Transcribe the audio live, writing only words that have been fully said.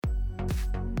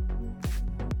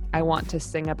I want to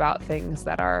sing about things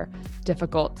that are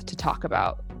difficult to talk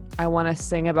about. I want to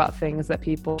sing about things that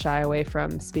people shy away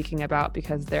from speaking about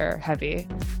because they're heavy.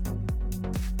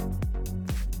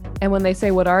 And when they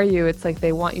say, what are you? It's like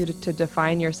they want you to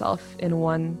define yourself in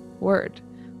one word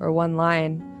or one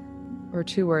line or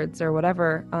two words or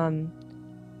whatever.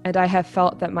 And I have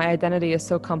felt that my identity is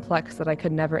so complex that I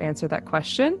could never answer that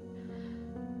question.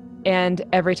 And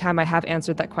every time I have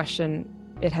answered that question,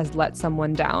 it has let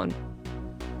someone down.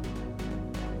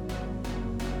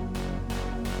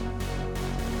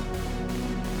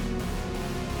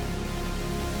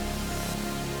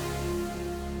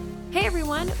 Hey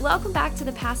everyone, welcome back to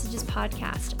the Passages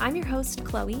Podcast. I'm your host,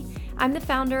 Chloe. I'm the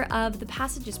founder of the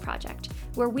Passages Project,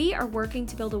 where we are working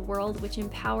to build a world which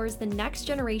empowers the next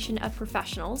generation of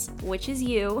professionals, which is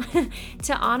you,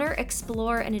 to honor,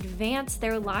 explore, and advance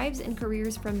their lives and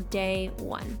careers from day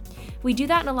one. We do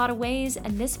that in a lot of ways,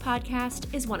 and this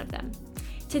podcast is one of them.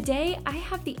 Today, I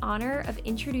have the honor of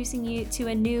introducing you to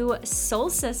a new soul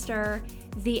sister,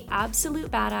 the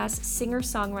absolute badass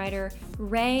singer-songwriter,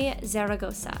 Rae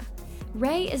Zaragoza.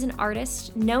 Rae is an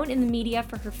artist known in the media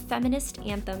for her feminist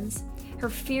anthems, her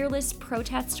fearless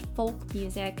protest folk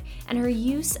music, and her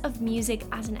use of music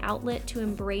as an outlet to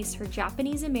embrace her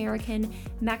Japanese American,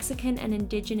 Mexican, and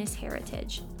indigenous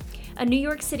heritage. A New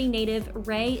York City native,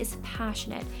 Rae is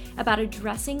passionate about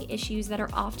addressing issues that are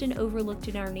often overlooked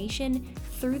in our nation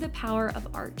through the power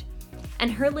of art.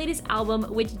 And her latest album,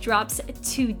 which drops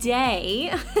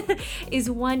today, is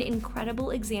one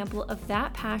incredible example of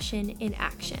that passion in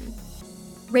action.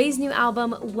 Rae's new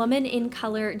album, Woman in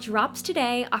Color, drops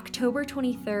today, October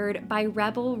 23rd, by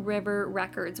Rebel River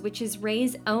Records, which is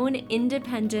Rae's own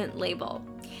independent label.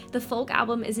 The folk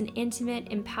album is an intimate,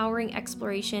 empowering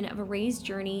exploration of Rae's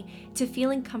journey to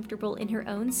feeling comfortable in her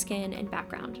own skin and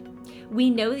background. We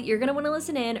know that you're going to want to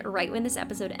listen in right when this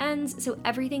episode ends, so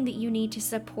everything that you need to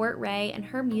support Rae and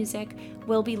her music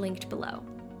will be linked below.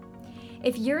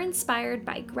 If you're inspired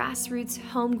by grassroots,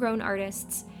 homegrown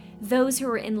artists, those who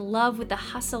are in love with the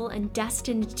hustle and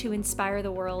destined to inspire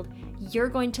the world, you're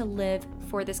going to live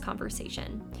for this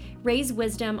conversation. Rae's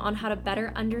wisdom on how to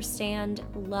better understand,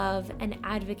 love, and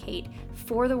advocate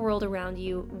for the world around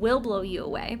you will blow you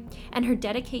away, and her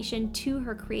dedication to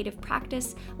her creative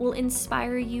practice will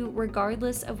inspire you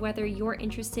regardless of whether you're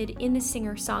interested in the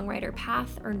singer-songwriter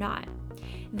path or not.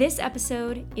 This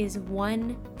episode is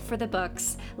one for the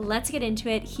books. Let's get into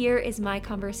it. Here is my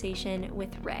conversation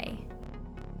with Rae.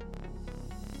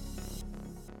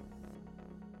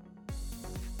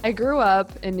 I grew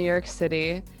up in New York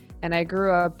City and I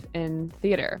grew up in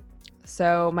theater.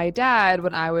 So my dad,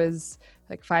 when I was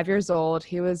like 5 years old,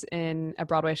 he was in a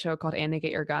Broadway show called Annie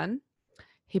Get Your Gun.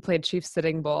 He played Chief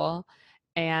Sitting Bull.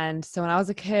 And so when I was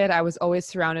a kid, I was always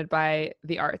surrounded by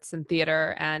the arts and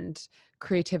theater and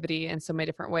creativity in so many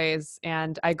different ways.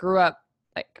 And I grew up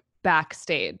like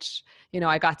backstage. You know,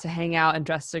 I got to hang out in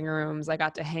dressing rooms. I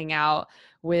got to hang out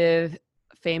with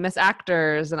famous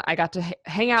actors, and I got to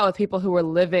hang out with people who were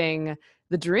living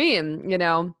the dream, you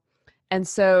know? And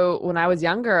so when I was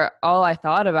younger, all I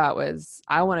thought about was,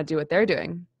 I want to do what they're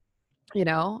doing. You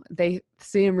know, they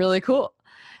seem really cool.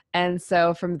 And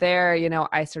so from there, you know,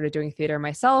 I started doing theater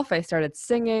myself. I started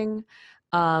singing,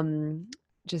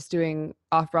 just doing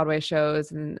off-Broadway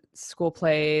shows and school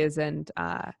plays and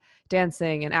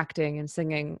dancing and acting and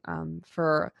singing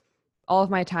for all of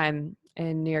my time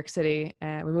in New York City.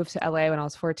 And we moved to LA when I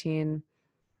was 14.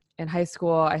 In high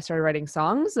school, I started writing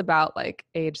songs about like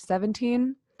age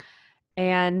 17.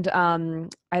 And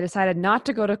I decided not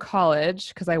to go to college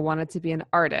because I wanted to be an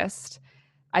artist.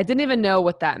 I didn't even know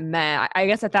what that meant. I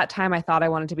guess at that time I thought I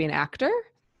wanted to be an actor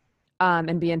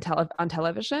and be on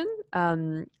television.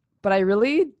 But I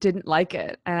really didn't like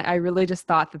it. And I really just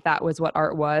thought that that was what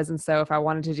art was. And so if I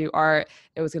wanted to do art,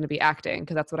 it was going to be acting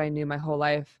because that's what I knew my whole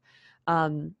life.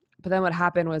 But then what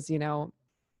happened was, you know,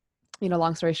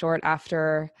 long story short,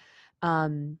 after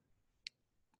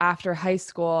high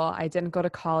school, I didn't go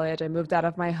to college. I moved out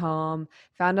of my home,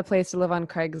 found a place to live on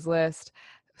Craigslist,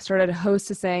 started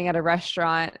hostessing at a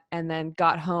restaurant, and then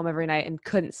got home every night and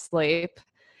couldn't sleep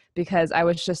because I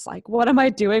was just like, what am I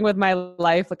doing with my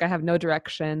life? Like, I have no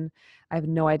direction. I have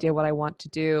no idea what I want to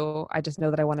do. I just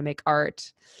know that I want to make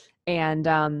art. And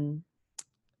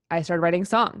I started writing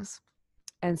songs.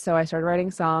 And so I started writing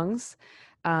songs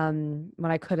when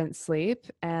I couldn't sleep.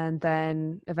 And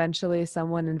then eventually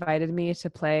someone invited me to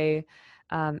play.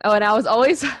 And I was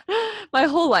always, my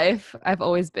whole life, I've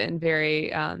always been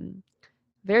very,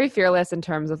 very fearless in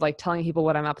terms of like telling people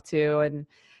what I'm up to and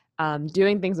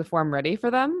doing things before I'm ready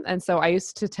for them. And so I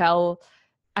used to tell,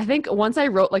 I think once I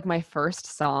wrote like my first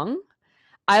song,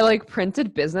 I like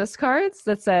printed business cards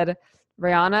that said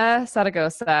Rihanna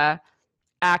Saragosa,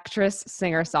 actress,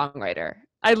 singer, songwriter.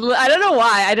 I don't know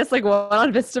why. I just like went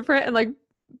on Vistaprint and like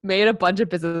made a bunch of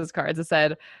business cards that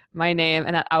said my name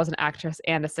and that I was an actress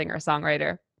and a singer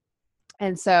songwriter.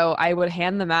 And so I would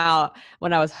hand them out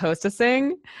when I was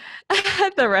hostessing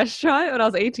at the restaurant when I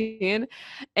was 18.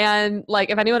 And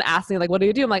like, if anyone asked me, like, what do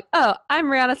you do? I'm like, oh, I'm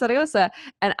Rihanna Saragosa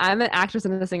and I'm an actress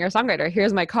and a singer songwriter.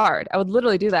 Here's my card. I would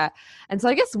literally do that. And so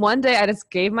I guess one day I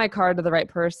just gave my card to the right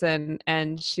person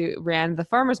and she ran the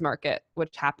farmer's market,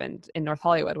 which happened in North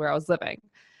Hollywood where I was living.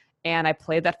 And I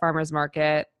played that farmer's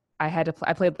market. I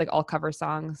played like all cover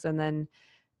songs, and then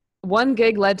one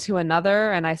gig led to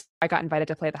another, and I got invited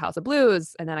to play the House of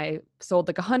Blues, and then I sold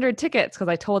like 100 tickets because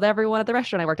I told everyone at the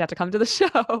restaurant I worked at to come to the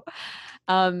show.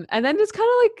 And then just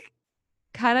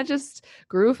kind of just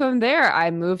grew from there.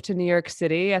 I moved to New York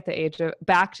City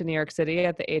back to New York City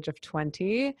at the age of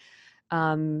 20.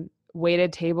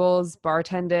 Waited tables,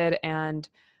 bartended, and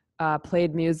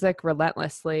played music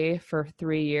relentlessly for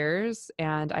 3 years.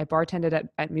 And I bartended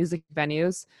at music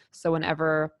venues. So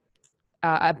whenever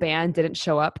a band didn't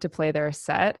show up to play their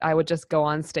set, I would just go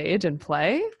on stage and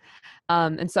play.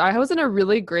 And so I was in a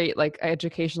really great like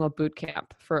educational boot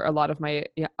camp for a lot of my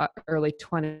early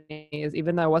 20s.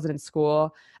 Even though I wasn't in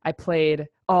school, I played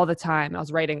all the time. I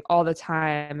was writing all the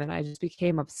time, and I just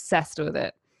became obsessed with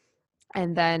it.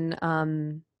 And then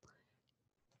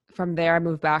from there, I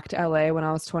moved back to LA when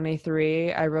I was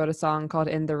 23. I wrote a song called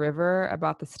In the River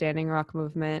about the Standing Rock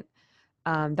movement.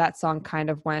 That song kind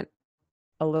of went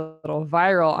a little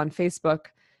viral on Facebook,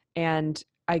 and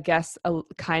I guess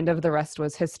kind of the rest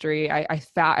was history.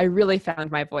 I really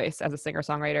found my voice as a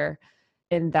singer-songwriter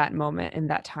in that moment, in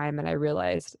that time, and I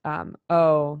realized,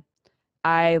 oh,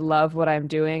 I love what I'm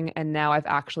doing, and now I've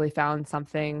actually found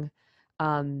something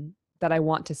that I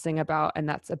want to sing about, and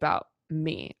that's about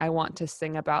me. I want to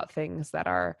sing about things that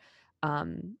are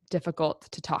difficult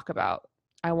to talk about.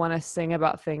 I want to sing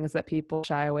about things that people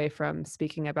shy away from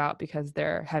speaking about because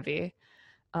they're heavy.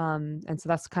 And so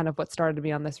that's kind of what started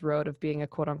me on this road of being a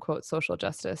quote unquote social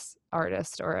justice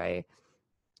artist, or a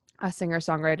singer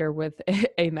songwriter with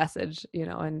a message,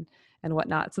 and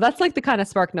whatnot. So that's like the kind of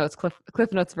Spark Notes,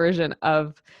 Cliff Notes version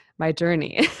of my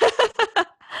journey.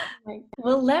 Right.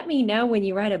 Well, let me know when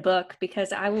you write a book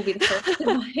because I will be the first to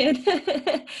buy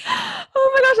it.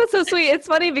 Oh my gosh, that's so sweet. It's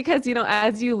funny because,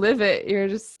 as you live it, you're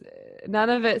just,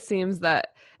 none of it seems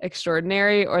that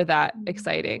extraordinary or that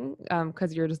exciting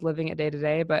because you're just living it day to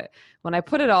day. But when I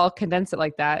condense it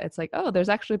like that, it's like, oh, there's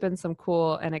actually been some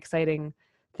cool and exciting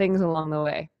things along the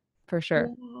way, for sure.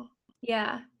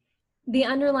 Yeah. The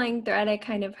underlying thread I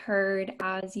kind of heard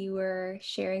as you were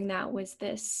sharing that was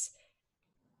this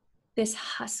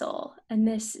hustle and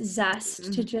this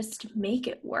zest to just make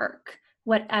it work,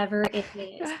 whatever it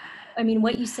is. I mean,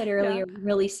 what you said earlier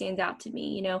really stands out to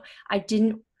me.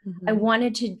 I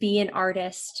wanted to be an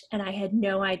artist and I had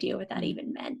no idea what that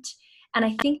even meant. And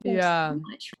I think there's so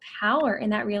much power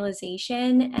in that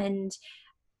realization. And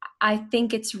I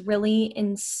think it's really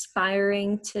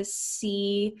inspiring to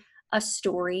see a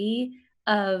story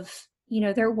of,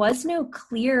 there was no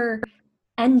clear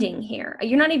ending here.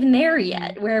 You're not even there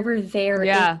yet, wherever there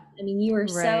is. I mean, you are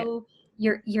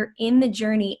you're in the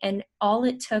journey, and all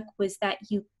it took was that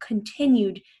you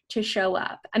continued to show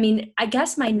up. I mean, I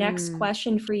guess my next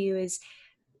question for you is,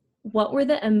 what were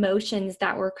the emotions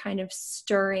that were kind of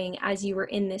stirring as you were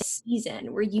in this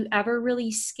season? Were you ever really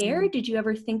scared? Did you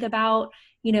ever think about,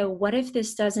 what if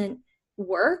this doesn't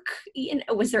work?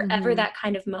 Was there ever that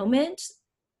kind of moment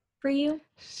for you?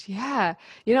 Yeah.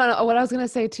 What I was going to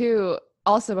say too,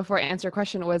 also before I answer your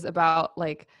question, was about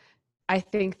like, I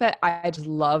think that I just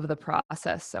love the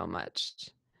process so much.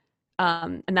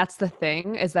 And that's the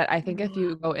thing, is that I think if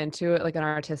you go into it like an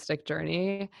artistic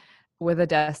journey with a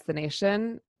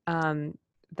destination,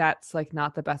 that's like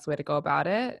not the best way to go about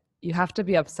it. You have to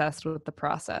be obsessed with the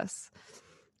process.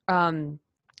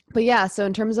 But yeah, so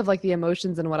in terms of like the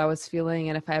emotions and what I was feeling,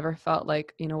 and if I ever felt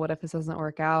like, what if this doesn't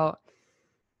work out?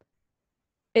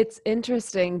 It's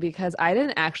interesting because I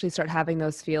didn't actually start having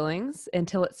those feelings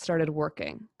until it started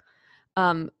working.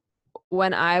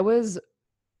 When I was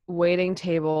waiting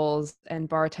tables and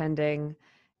bartending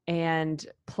and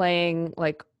playing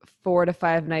like 4 to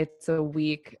 5 nights a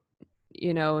week,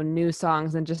 new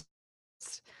songs, and just,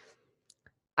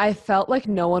 I felt like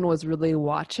no one was really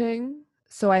watching.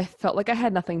 So I felt like I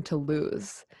had nothing to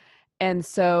lose. And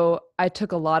so I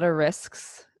took a lot of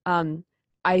risks.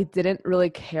 I didn't really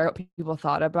care what people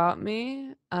thought about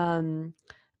me.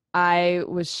 I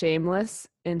was shameless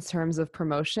in terms of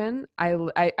promotion. I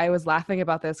was laughing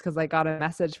about this because I got a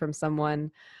message from someone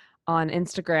on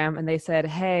Instagram and they said,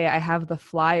 "Hey, I have the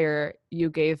flyer you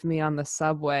gave me on the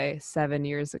subway 7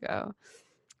 years ago."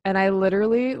 And I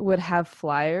literally would have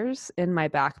flyers in my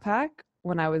backpack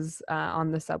when I was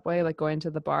on the subway, like going to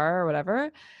the bar or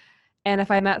whatever. And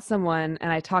if I met someone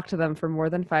and I talked to them for more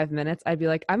than 5 minutes, I'd be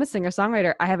like, "I'm a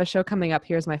singer-songwriter. I have a show coming up.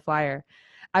 Here's my flyer."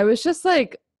 I was just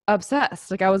like obsessed.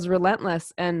 Like I was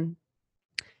relentless. And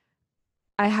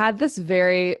I had this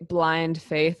very blind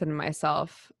faith in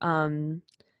myself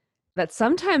that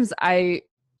sometimes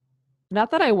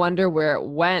not that I wonder where it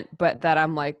went, but that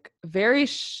I'm like very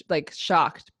like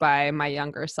shocked by my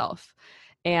younger self.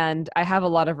 And I have a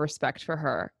lot of respect for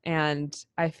her. And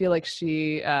I feel like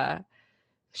she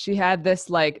had this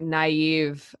like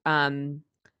naive,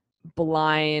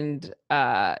 blind,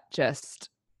 just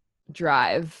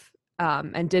drive,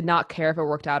 and did not care if it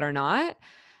worked out or not.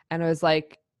 And I was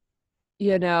like,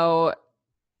 you know,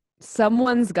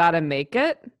 someone's got to make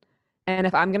it. And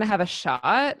if I'm going to have a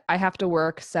shot, I have to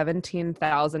work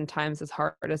 17,000 times as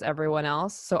hard as everyone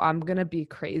else. So I'm going to be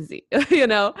crazy, you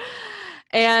know?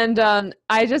 And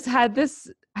I just had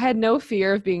I had no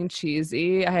fear of being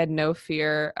cheesy. I had no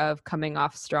fear of coming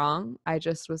off strong. I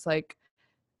just was like,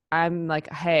 I'm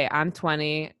like, hey, I'm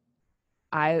 20.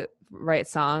 I write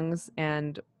songs,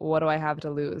 and what do I have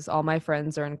to lose? All my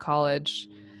friends are in college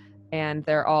and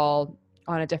they're all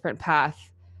on a different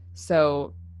path.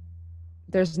 So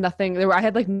there's nothing there. I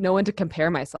had like no one to compare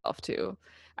myself to.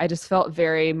 I just felt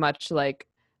very much like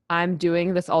I'm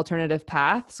doing this alternative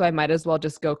path, so I might as well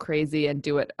just go crazy and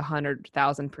do it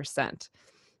 100,000%.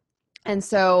 And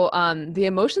so the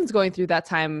emotions going through that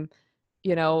time,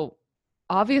 you know,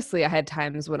 obviously I had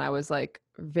times when I was like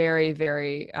very,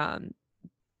 very, I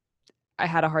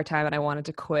had a hard time and I wanted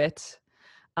to quit.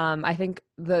 I think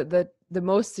the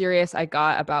most serious I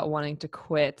got about wanting to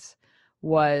quit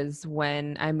was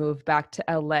when I moved back to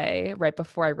LA right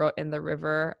before I wrote In the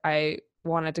River. I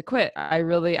wanted to quit. I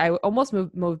almost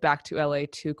moved back to LA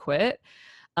to quit.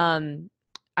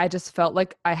 I just felt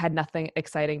like I had nothing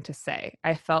exciting to say.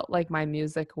 I felt like my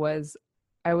music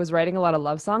I was writing a lot of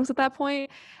love songs at that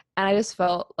point, and I just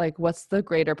felt like, what's the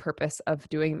greater purpose of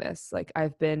doing this? Like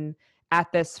I've been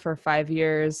at this for 5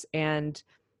 years, and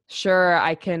sure,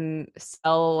 I can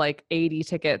sell like 80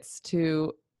 tickets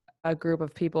to a group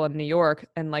of people in New York,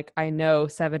 and like I know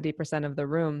 70% of the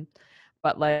room,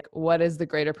 but like what is the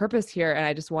greater purpose here? And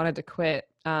I just wanted to quit.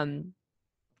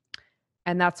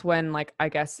 And that's when like I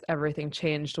guess everything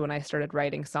changed, when I started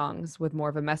writing songs with more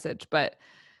of a message. But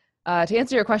to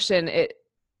answer your question,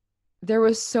 there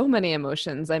was so many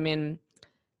emotions. I mean,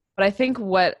 but I think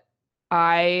what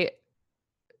I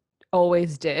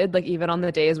always did, like even on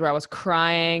the days where I was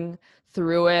crying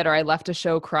through it, or I left a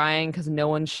show crying because no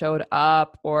one showed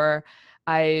up, or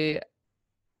I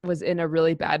was in a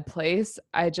really bad place,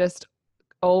 I just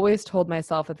always told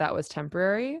myself that that was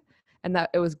temporary and that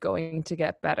it was going to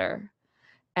get better.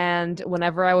 And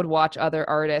whenever I would watch other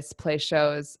artists play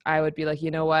shows, I would be like,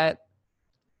 you know what?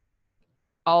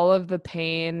 All of the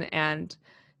pain and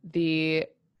the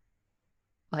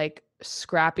like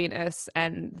scrappiness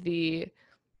and the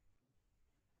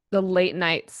late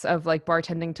nights of like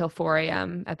bartending till 4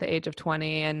 a.m. at the age of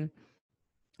 20 and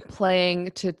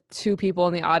playing to two people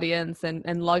in the audience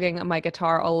and lugging my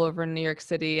guitar all over New York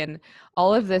City, and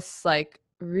all of this like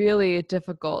really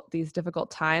these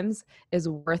difficult times is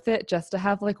worth it just to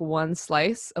have like one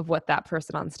slice of what that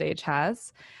person on stage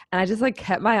has. And I just like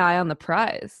kept my eye on the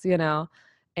prize, you know,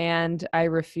 and I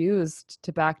refused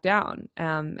to back down.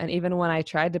 And even when I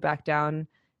tried to back down,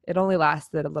 it only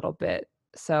lasted a little bit.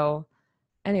 So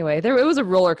anyway, it was a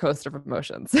roller coaster of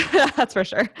emotions. That's for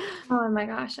sure. Oh my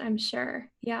gosh, I'm sure.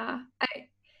 Yeah.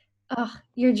 Oh,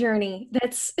 your journey.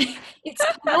 That's it's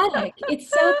poetic. It's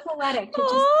so poetic to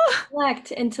just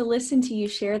reflect and to listen to you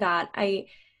share that.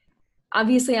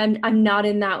 Obviously I'm not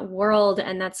in that world,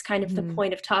 and that's kind of the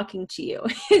point of talking to you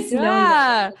is knowing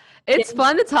that. It's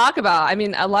fun to talk about. I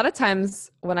mean, a lot of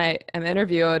times when I am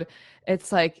interviewed,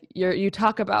 it's like you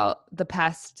talk about the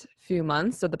past few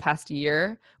months or the past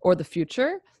year or the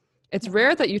future. It's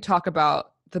rare that you talk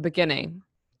about the beginning,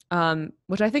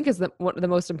 which I think is the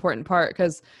most important part,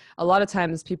 because a lot of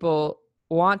times people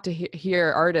want to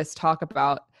hear artists talk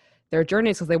about their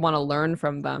journeys because they want to learn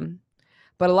from them.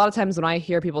 But a lot of times when I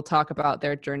hear people talk about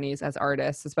their journeys as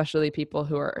artists, especially people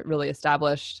who are really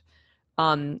established,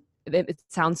 it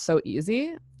sounds so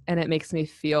easy, and it makes me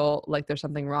feel like there's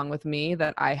something wrong with me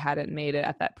that I hadn't made it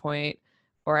at that point,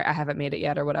 or I haven't made it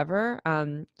yet or whatever.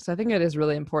 So I think it is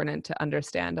really important to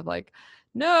understand of like,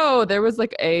 no, there was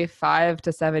like a 5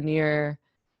 to 7 year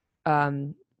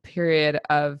period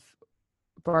of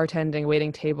bartending,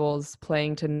 waiting tables,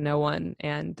 playing to no one,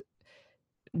 and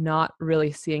not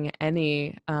really seeing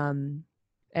any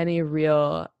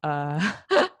real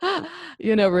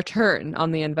return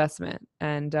on the investment.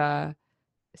 And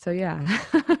so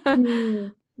yeah.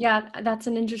 Yeah, that's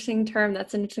an interesting term.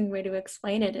 That's an interesting way to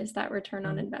explain it, is that return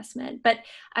on investment. But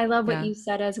I love what Yeah. you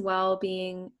said as well,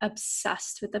 being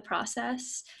obsessed with the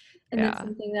process. And that's Yeah.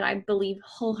 something that I believe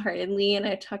wholeheartedly, and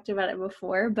I talked about it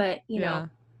before, but Yeah.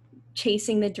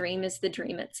 chasing the dream is the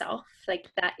dream itself.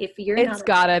 Like that, if you're It's not,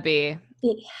 gotta be.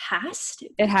 it has to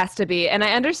It be. has to be. And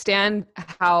I understand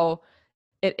how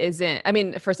it isn't. I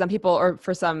mean, for some people, or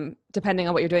for some, depending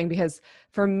on what you're doing, because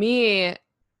for me,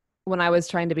 when I was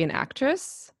trying to be an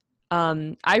actress,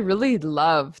 I really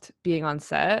loved being on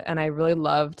set, and I really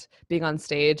loved being on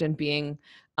stage and being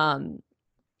um,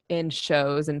 in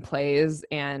shows and plays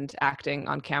and acting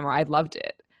on camera. I loved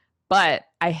it. But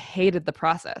I hated the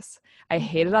process. I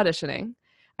hated auditioning.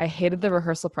 I hated the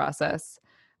rehearsal process.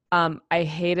 I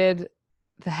hated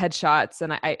the headshots,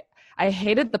 and I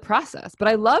hated the process, but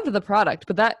I loved the product.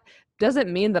 But that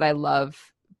doesn't mean that I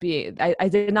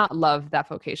did not love that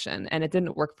vocation, and it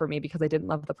didn't work for me because I didn't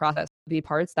love the process. The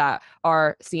parts that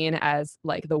are seen as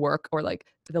like the work, or like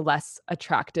the less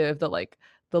attractive, the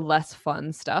less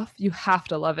fun stuff, you have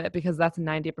to love it, because that's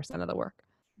 90% of the work.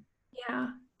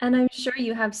 Yeah. And I'm sure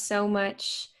you have so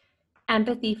much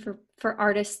empathy for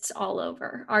artists all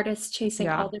over, artists chasing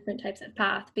Yeah. all different types of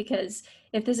path, because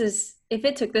if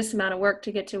it took this amount of work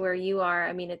to get to where you are,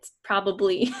 I mean, it's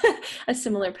probably a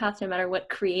similar path no matter what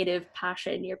creative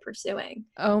passion you're pursuing.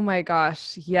 Oh my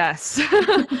gosh, yes.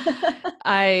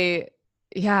 I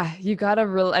Yeah, you gotta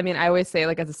really, I mean, I always say,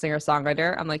 like, as a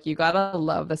singer-songwriter, I'm like, you gotta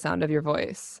love the sound of your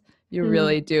voice. You Mm.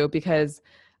 really do, because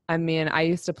I mean, I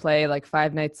used to play like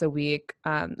 5 nights a week.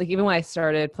 Like, even when I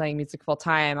started playing music full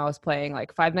time, I was playing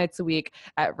like 5 nights a week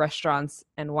at restaurants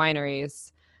and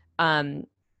wineries, um,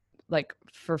 like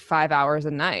for 5 hours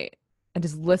a night, and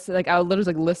just listen. Like, I was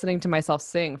literally like listening to myself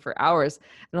sing for hours,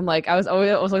 and I'm like, I was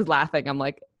always laughing. I'm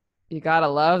like, you gotta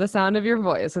love the sound of your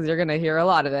voice, because you're gonna hear a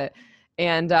lot of it.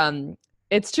 And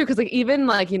it's true, because like, even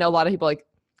like, a lot of people, like,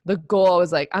 the goal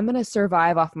was like, I'm gonna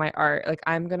survive off my art, like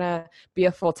I'm gonna be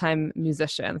a full-time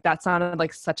musician. That sounded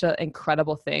like such an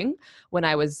incredible thing when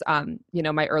I was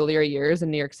my earlier years in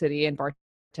New York City, and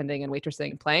bartending and waitressing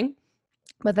and playing.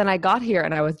 But then I got here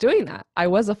and I was doing that. I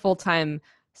was a full-time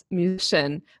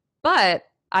musician, but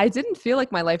I didn't feel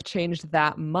like my life changed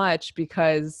that much,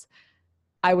 because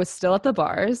I was still at the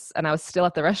bars and I was still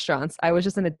at the restaurants. I was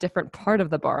just in a different part of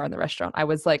the bar and the restaurant. I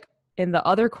was like in the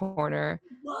other corner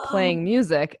Whoa. playing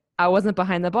music. I wasn't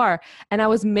behind the bar, and I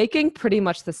was making pretty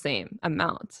much the same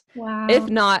amount. If Wow.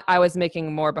 not, I was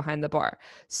making more behind the bar.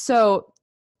 So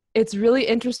it's really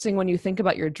interesting when you think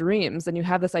about your dreams and you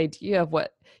have this idea of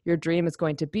what your dream is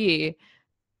going to be,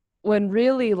 when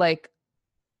really, like,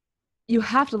 you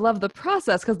have to love the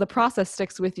process, because the process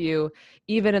sticks with you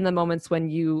even in the moments when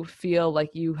you feel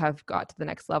like you have got to the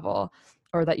next level,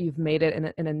 or that you've made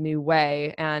it in a new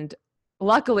way. And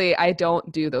luckily, I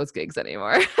don't do those gigs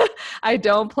anymore. I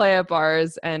don't play at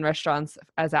bars and restaurants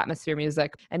as atmosphere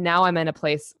music. And now I'm in a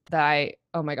place that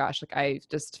oh my gosh, like, I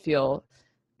feel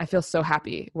so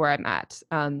happy where I'm at.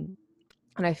 And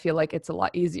I feel like it's a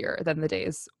lot easier than the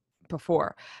days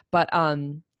before. But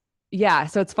yeah,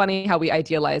 so it's funny how we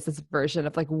idealize this version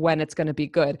of like when it's going to be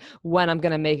good, when I'm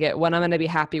going to make it, when I'm going to be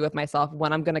happy with myself,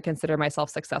 when I'm going to consider myself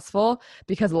successful,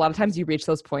 because a lot of times you reach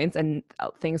those points and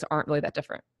things aren't really that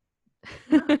different.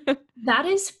 That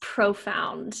is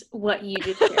profound what you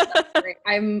just shared.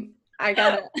 I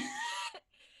gotta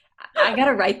I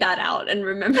gotta write that out and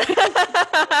remember.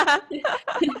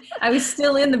 I was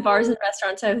still in the bars and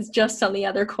restaurants. I was just on the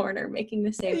other corner making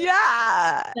the same.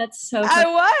 Yeah, That's so I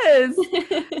funny.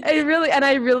 was.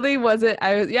 I really wasn't.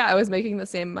 I was making the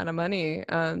same amount of money.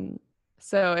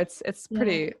 So it's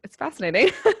Yeah. it's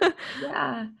fascinating.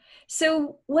 Yeah.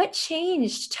 So what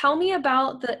changed? Tell me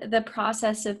about the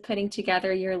process of putting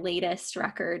together your latest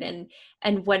record,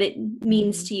 and what it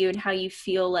means to you, and how you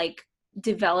feel like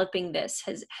developing this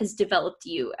has developed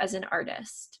you as an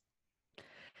artist.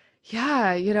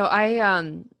 Yeah,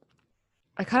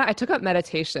 I took up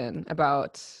meditation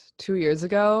about 2 years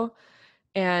ago,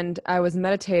 and I was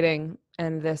meditating,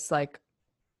 and this like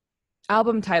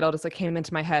album title just like came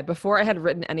into my head before I had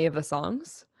written any of the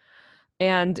songs.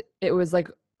 And it was like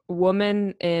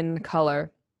Woman in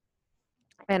Color.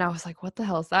 And I was like, what the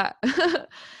hell is that?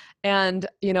 And,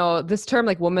 this term,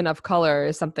 like, woman of color,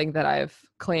 is something that I've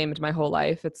claimed my whole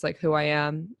life. It's like who I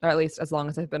am, or at least as long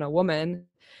as I've been a woman.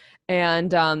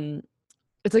 And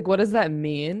it's like, what does that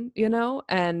mean?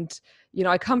 And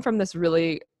I come from this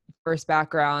really diverse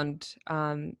background.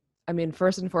 I mean,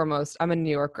 first and foremost, I'm a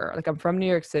New Yorker. Like, I'm from New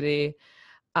York City.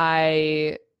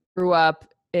 I grew up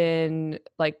in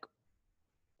like,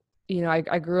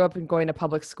 I grew up in going to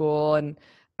public school, and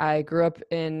I grew up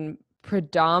in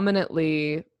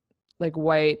predominantly like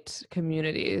white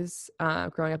communities,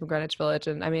 growing up in Greenwich Village.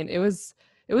 And I mean,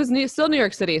 still New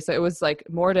York City, so it was like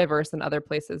more diverse than other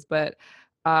places, but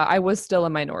I was still a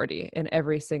minority in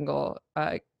every single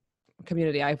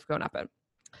community I've grown up in.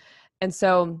 And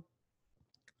so,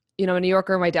 a New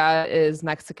Yorker, my dad is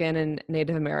Mexican and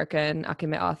Native American,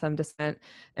 Akime Otham descent,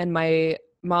 and my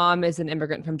mom is an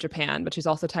immigrant from Japan, but she's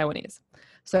also Taiwanese.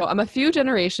 So I'm a few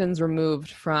generations removed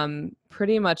from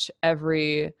pretty much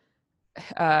every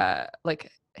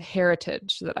like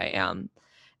heritage that I am.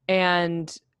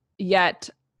 And yet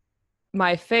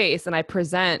my face, and I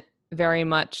present very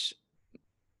much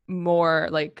more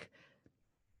like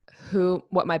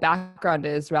what my background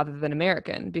is rather than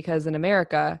American, because in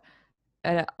America,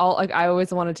 and I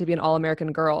always wanted to be an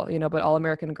all-American girl, but all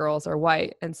American girls are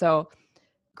white. And so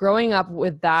growing up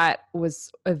with that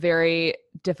was a very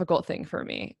difficult thing for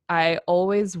me. I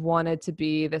always wanted to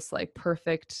be this like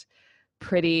perfect,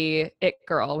 pretty it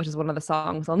girl, which is one of the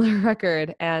songs on the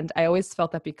record. And I always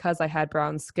felt that because I had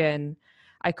brown skin,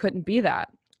 I couldn't be that.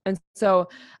 And so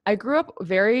I grew up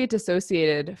very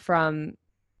dissociated from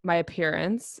my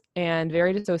appearance and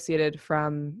very dissociated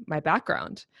from my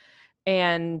background.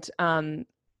 And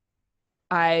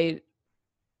I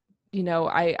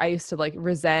used to like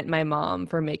resent my mom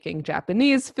for making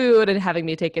Japanese food and having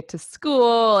me take it to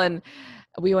school. And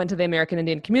we went to the American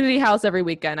Indian Community House every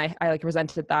weekend. I like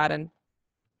resented that. And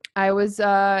I was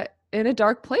in a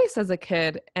dark place as a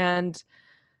kid. And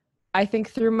I think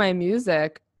through my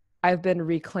music, I've been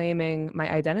reclaiming my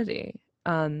identity,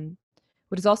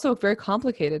 which is also very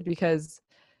complicated because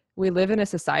we live in a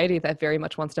society that very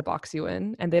much wants to box you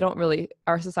in, and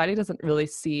our society doesn't really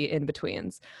see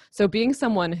in-betweens. So being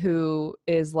someone who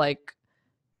is like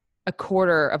a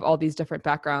quarter of all these different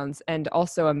backgrounds, and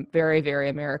also I'm very, very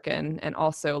American, and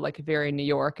also like very New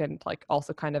York, and like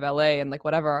also kind of LA, and like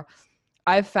whatever,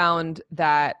 I've found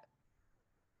that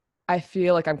I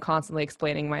feel like I'm constantly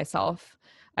explaining myself.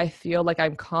 I feel like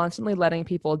I'm constantly letting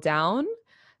people down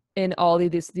in all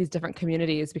these different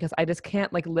communities, because I just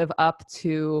can't like live up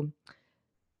to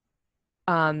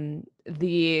I'm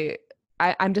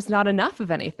just not enough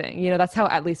of anything. That's how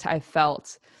at least I've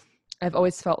felt. I've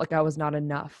always felt like I was not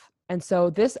enough. And so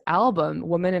this album,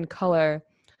 Woman in Color,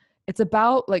 it's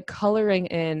about like coloring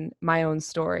in my own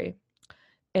story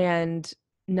and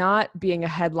not being a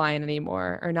headline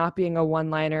anymore, or not being a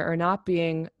one-liner, or not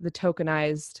being the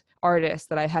tokenized artist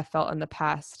that I have felt in the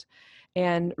past,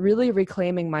 and really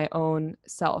reclaiming my own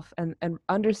self, and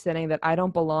understanding that I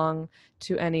don't belong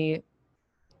to any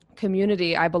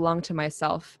community. I belong to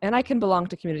myself, and I can belong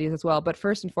to communities as well. But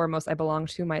first and foremost, I belong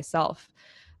to myself.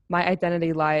 My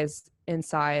identity lies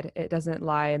inside. It doesn't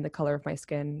lie in the color of my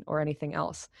skin or anything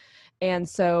else. And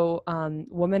so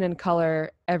Woman in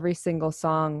Color, every single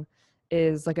song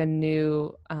is like a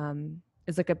new,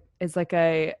 is like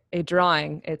a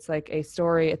drawing. It's like a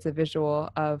story. It's a visual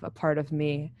of a part of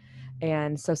me.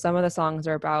 And so some of the songs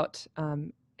are about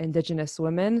Indigenous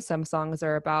women. Some songs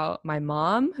are about my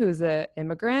mom, who's an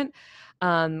immigrant.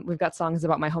 We've got songs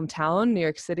about my hometown, New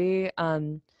York City.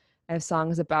 I have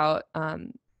songs about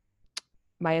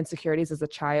my insecurities as a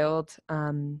child.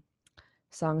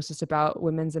 Songs just about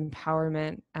women's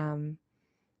empowerment.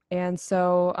 And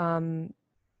so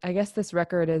I guess this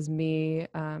record is me.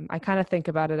 I kind of think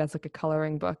about it as like a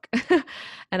coloring book,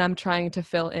 and I'm trying to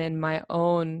fill in my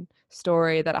own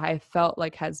story that I felt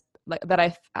like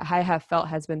I have felt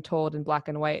has been told in black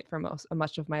and white for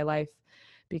much of my life,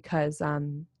 because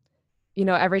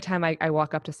every time I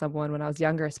walk up to someone when I was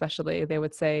younger, especially, they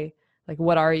would say like,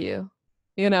 "What are you?"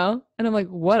 And I'm like,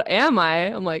 "What am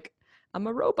I?" I'm like, "I'm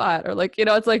a robot," or like,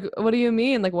 it's like, "What do you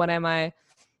mean? Like, what am I?"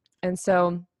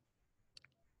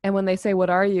 And when they say,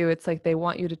 "What are you?" it's like they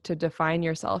want you to define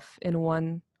yourself in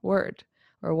one word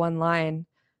or one line,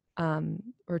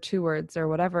 or two words or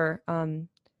whatever. And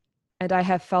I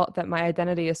have felt that my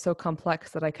identity is so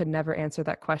complex that I could never answer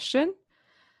that question.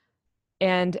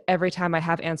 And every time I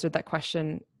have answered that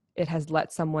question, it has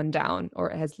let someone down, or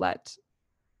it has let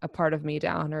a part of me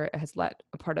down, or it has let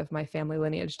a part of my family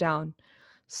lineage down.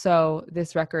 So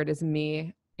this record is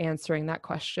me answering that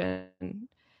question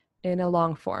in a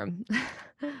long form.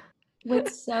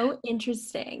 What's so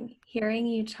interesting hearing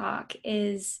you talk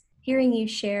is hearing you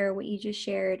share what you just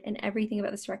shared and everything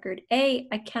about this record.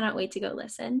 I cannot wait to go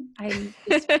listen. I'm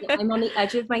on the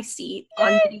edge of my seat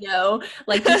on video,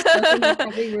 like just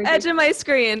every word. Edge of my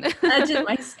screen. Edge of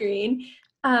my screen.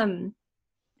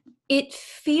 it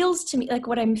feels to me like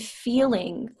what I'm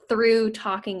feeling through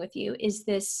talking with you is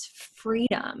this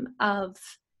freedom of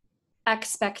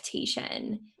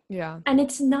expectation. Yeah. And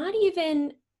it's not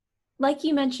even like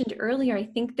you mentioned earlier. I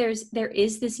think there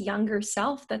is this younger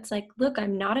self that's like, look,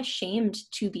 I'm not ashamed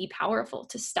to be powerful,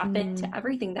 to step into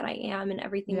everything that I am and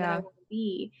everything that I want to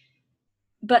be.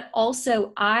 But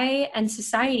also I and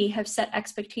society have set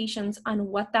expectations on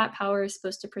what that power is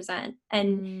supposed to present.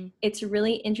 And it's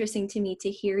really interesting to me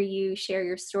to hear you share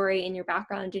your story and your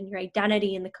background and your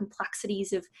identity and the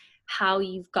complexities of how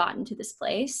you've gotten to this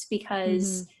place,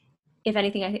 because if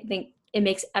anything, I think it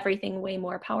makes everything way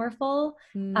more powerful.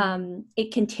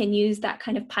 It continues that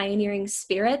kind of pioneering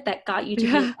spirit that got you to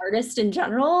be an artist in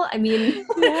general. I mean,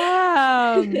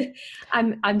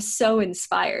 I'm so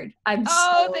inspired.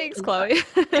 Thanks, Chloe.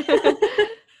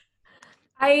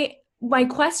 My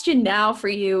question now for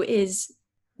you is,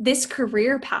 this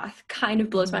career path kind of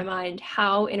blows my mind,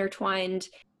 how intertwined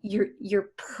your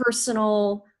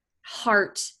personal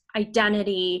heart,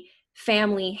 identity,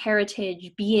 family,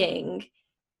 heritage, being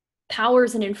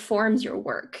powers and informs your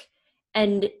work,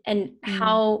 and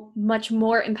how much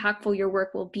more impactful your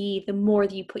work will be the more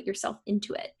that you put yourself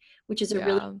into it, which is a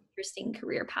really interesting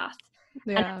career path.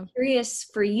 And I'm curious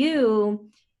for you,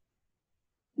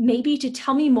 maybe to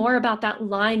tell me more about that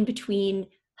line between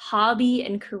hobby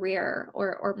and career,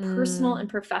 or personal and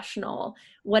professional.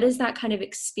 What has that kind of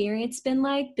experience been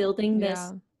like, building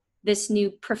this new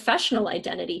professional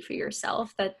identity for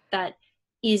yourself that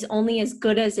is only as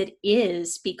good as it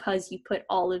is because you put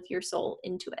all of your soul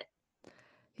into it?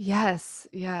 Yes.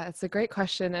 Yeah. It's a great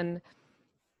question. And,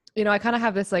 I kind of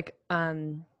have this like,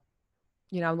 I'm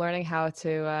learning how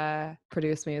to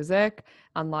produce music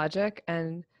on Logic,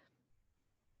 and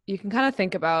you can kind of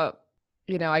think about,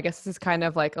 I guess this is kind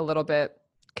of like a little bit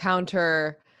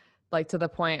counter, like to the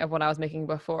point of what I was making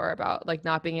before about like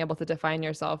not being able to define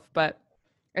yourself. But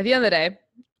at the end of the day,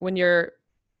 when you're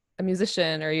a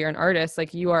musician or you're an artist,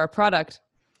 like you are a product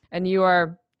and you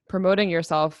are promoting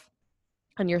yourself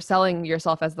and you're selling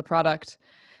yourself as the product.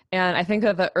 And I think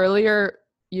that the earlier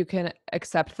you can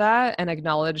accept that and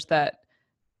acknowledge that,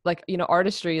 like,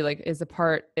 artistry like is a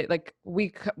part, like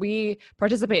we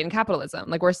participate in capitalism.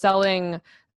 Like we're selling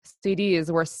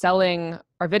CDs, we're selling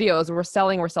our videos, we're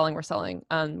selling,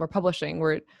 we're publishing,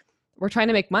 we're trying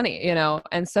to make money,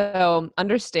 and so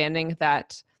understanding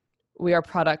that we are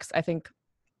products, I think,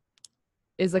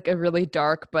 is like a really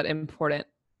dark but important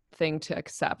thing to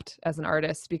accept as an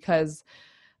artist, because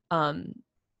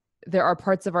there are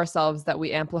parts of ourselves that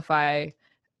we amplify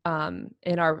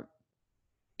in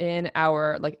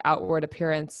our like outward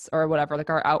appearance or whatever,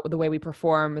 like the way we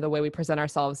perform, the way we present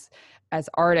ourselves as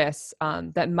artists,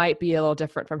 that might be a little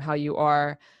different from how you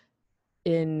are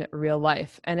in real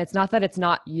life. And it's not that it's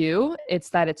not you, it's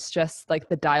that it's just like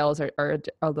the dials are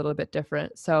a little bit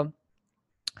different. So,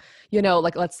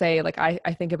 like let's say, like I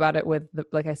think about it with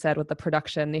like I said, with the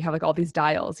production, you have like all these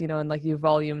dials, and like you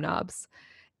volume knobs.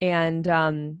 And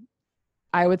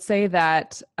I would say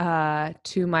that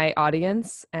to my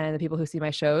audience and the people who see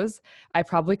my shows, I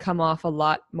probably come off a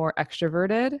lot more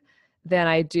extroverted than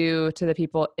I do to the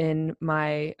people in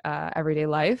my everyday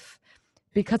life,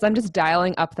 because I'm just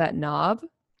dialing up that knob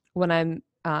when I'm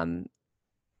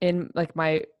in like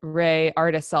my Ray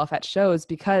artist self at shows,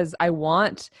 because I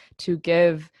want to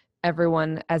give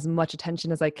everyone as much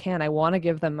attention as I can. I want to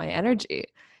give them my energy.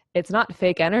 It's not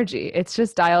fake energy. It's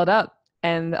just dialed up.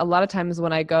 And a lot of times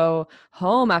when I go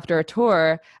home after a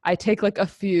tour, I take like a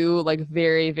few like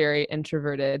very, very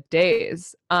introverted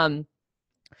days.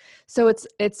 So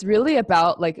it's really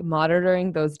about like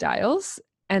monitoring those dials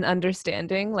and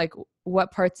understanding like what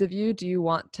parts of you do you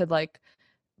want to like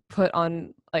put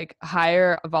on like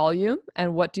higher volume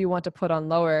and what do you want to put on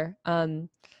lower.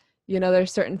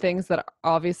 There's certain things that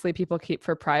obviously people keep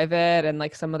for private, and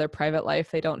like some of their private life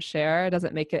they don't share. It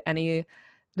doesn't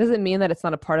mean that it's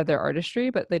not a part of their artistry,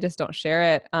 but they just don't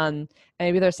share it. And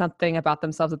maybe there's something about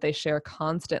themselves that they share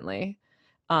constantly,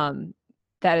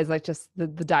 that is like just the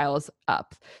dial is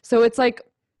up. So it's like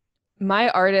my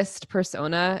artist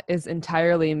persona is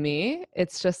entirely me.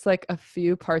 It's just like a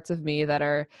few parts of me that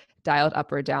are dialed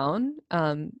up or down,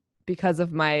 because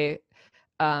of my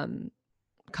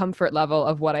comfort level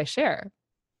of what I share.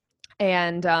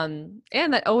 And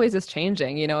that always is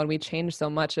changing, and we change so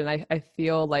much. And I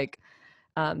feel like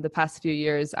the past few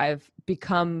years, I've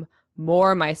become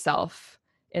more myself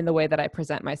in the way that I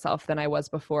present myself than I was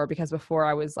before, because before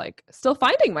I was like still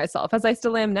finding myself, as I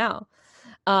still am now.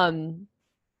 And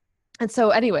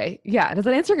so anyway, yeah, does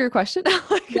that answer your question?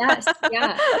 Yes,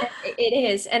 yeah,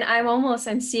 it is. And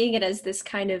I'm seeing it as this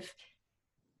kind of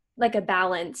like a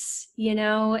balance, you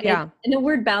know? Yeah. And the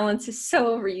word balance is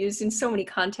so overused in so many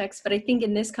contexts, but I think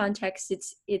in this context,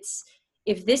 it's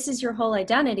if this is your whole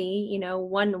identity, you know,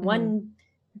 Hmm. one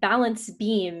balance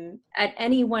beam at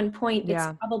any one point, it's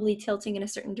Yeah. probably tilting in a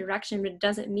certain direction, but it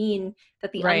doesn't mean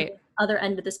that the Right. other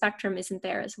end of the spectrum isn't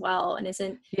there as well and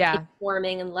isn't Yeah.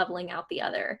 informing and leveling out the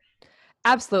other.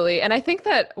 Absolutely. And I think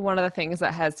that one of the things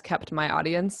that has kept my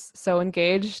audience so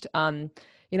engaged,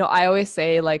 I always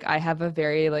say like I have a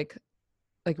very like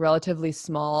relatively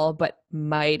small but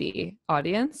mighty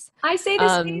audience. I say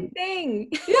the same Um, thing.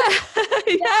 yeah,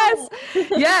 yes.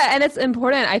 Yeah. Yeah. And it's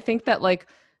important. I think that like,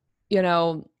 you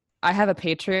know, I have a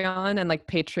Patreon and like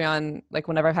Patreon, like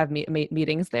whenever I have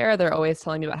meetings there, they're always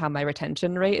telling me about how my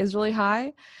retention rate is really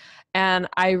high. And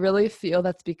I really feel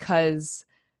that's because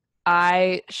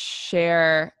I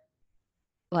share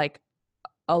like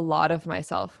a lot of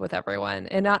myself with everyone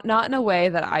and not in a way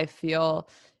that I feel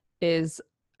is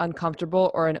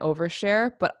uncomfortable or an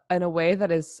overshare, but in a way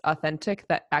that is authentic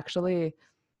that actually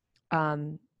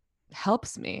um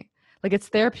helps me. Like it's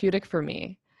therapeutic for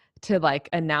me to like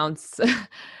announce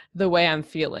the way I'm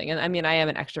feeling. And I mean, I am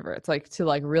an extrovert. It's like to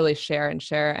like really share and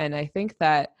share. And I think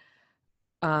that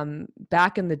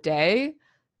back in the day,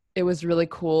 it was really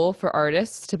cool for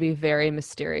artists to be very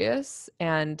mysterious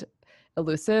and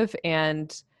elusive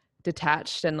and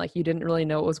detached, and like you didn't really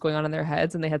know what was going on in their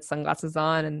heads, and they had sunglasses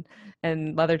on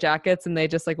and leather jackets, and they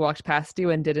just like walked past you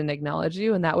and didn't acknowledge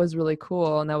you, and that was really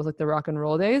cool, and that was like the rock and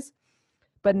roll days.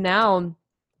 But now,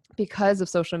 because of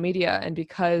social media and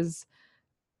because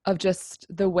of just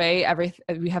the way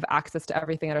we have access to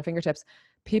everything at our fingertips,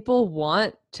 people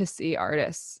want to see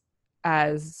artists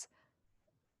as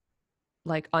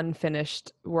like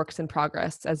unfinished works in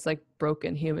progress, as like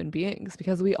broken human beings,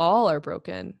 because we all are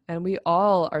broken and we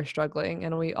all are struggling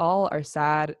and we all are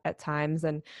sad at times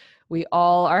and we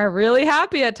all are really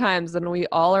happy at times and we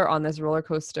all are on this roller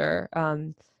coaster.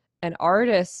 And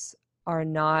artists are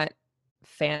not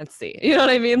fancy, you know what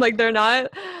I mean? Like they're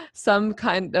not some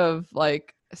kind of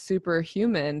like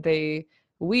superhuman.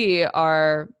 We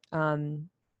are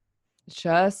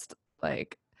just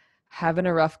like having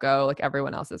a rough go like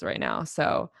everyone else is right now.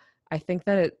 So I think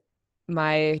that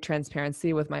my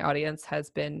transparency with my audience has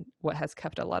been what has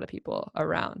kept a lot of people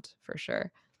around for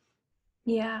sure.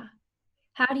 Yeah.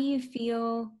 How do you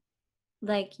feel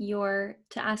like to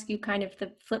ask you kind of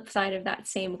the flip side of that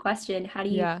same question, how do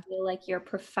you Yeah. feel like your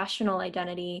professional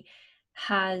identity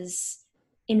has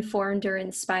informed or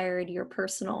inspired your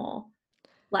personal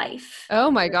life? Oh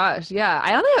my gosh. Yeah.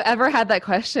 I don't think I've ever had that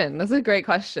question. That's a great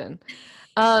question.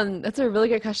 That's a really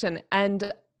good question.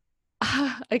 And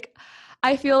like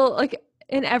I feel like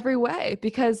in every way,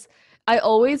 because I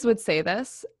always would say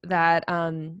this that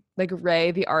like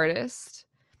Ray the artist,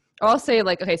 or I'll say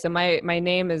like, okay, so my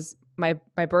name is my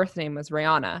birth name was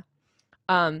Rihanna.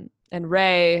 And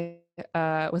Ray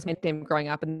was my name growing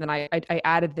up, and then I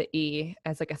added the E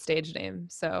as like a stage name.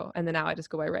 So and then now I just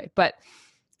go by Ray. But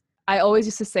I always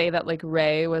used to say that like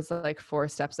Ray was like 4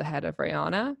 steps ahead of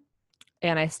Rihanna,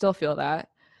 and I still feel that.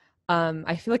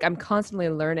 I feel like I'm constantly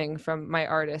learning from my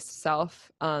artist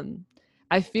self.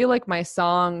 I feel like my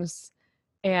songs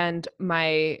and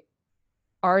my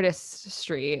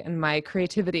artistry and my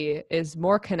creativity is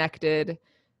more connected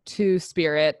to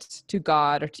spirit, to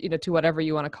God, or to whatever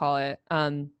you want to call it,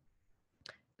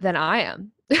 than I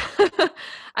am.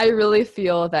 I really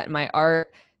feel that my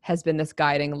art has been this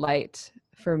guiding light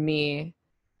for me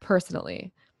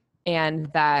personally,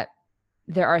 and that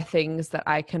there are things that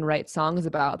I can write songs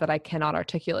about that I cannot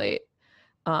articulate.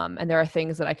 And there are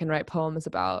things that I can write poems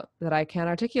about that I can't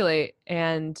articulate.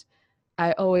 And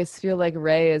I always feel like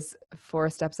Ray is 4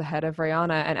 steps ahead of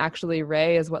Rihanna. And actually,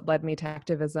 Ray is what led me to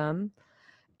activism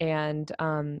and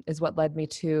is what led me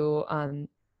to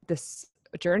this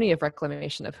journey of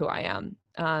reclamation of who I am.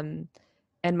 And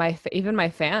even my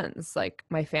fans, like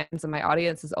my fans and my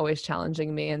audience, is always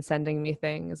challenging me and sending me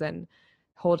things and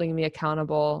holding me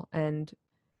accountable and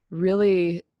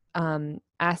really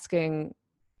asking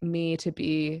me to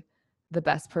be the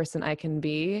best person I can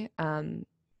be. And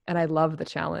I love the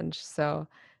challenge. So,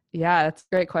 yeah, that's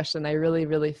a great question. I really,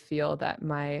 really feel that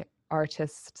my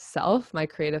artist self, my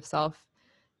creative self,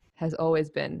 has always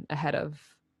been ahead of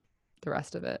the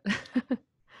rest of it.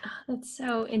 That's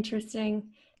so interesting.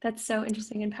 That's so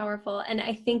interesting and powerful. And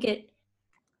I think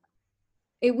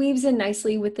it weaves in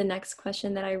nicely with the next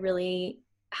question that I really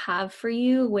have for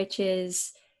you, which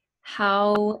is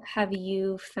how have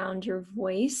you found your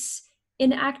voice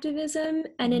in activism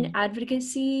and in Mhm.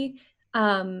 advocacy?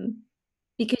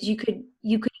 Because you could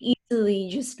easily easily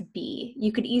just be.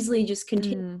 You could easily just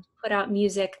continue Mm, to put out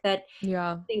music that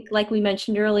yeah. I think, like we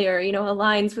mentioned earlier,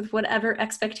 aligns with whatever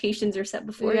expectations are set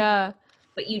before you. Yeah.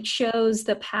 But you chose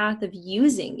the path of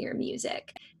using your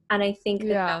music. And I think that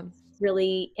Yeah. that's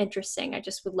really interesting. I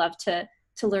just would love to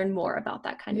learn more about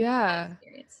that kind of Yeah.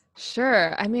 experience.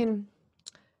 Sure. I mean,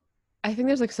 I think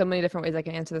there's like so many different ways I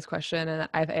can answer this question, and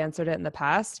I've answered it in the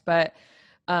past, but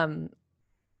um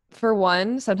for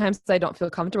one, sometimes I don't feel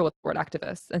comfortable with the word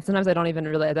activist, and sometimes I don't even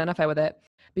really identify with it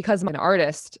because I'm an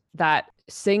artist that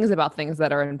sings about things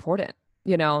that are important,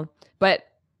 you know. But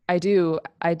I do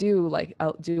like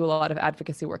I'll do a lot of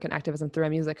advocacy work and activism through my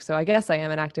music. So I guess I am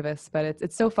an activist, but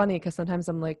it's so funny because sometimes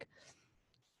I'm like,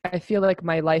 I feel like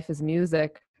my life is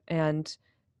music, and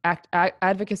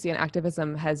advocacy and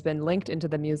activism has been linked into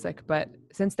the music, but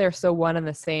since they're so one and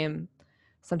the same,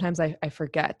 sometimes I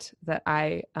forget that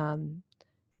I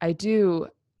do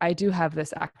I do have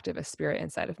this activist spirit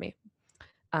inside of me.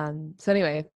 So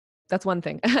anyway, that's one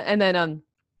thing. And then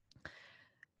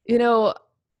you know,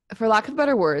 for lack of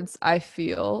better words, I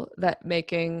feel that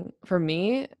making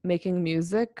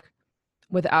music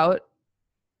without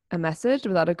a message,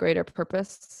 without a greater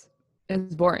purpose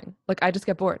is boring. Like I just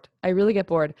get bored. I really get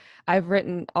bored. I've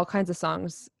written all kinds of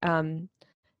songs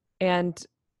and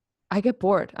I get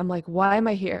bored. I'm like, why am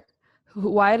I here?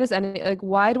 Why does any like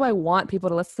why do I want people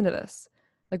to listen to this?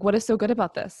 Like what is so good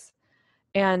about this?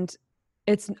 And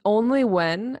it's only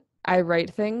when I write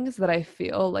things that I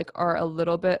feel like are a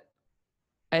little bit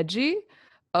edgy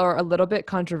or a little bit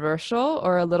controversial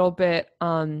or a little bit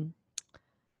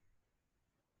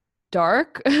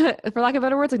dark for lack of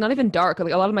better words, like not even dark.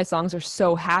 Like a lot of my songs are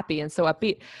so happy and so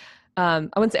upbeat. I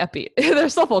wouldn't say upbeat. They're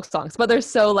still folk songs, but they're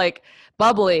so like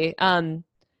bubbly.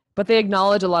 But they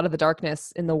acknowledge a lot of the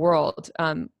darkness in the world.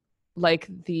 Like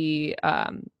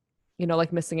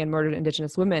like missing and murdered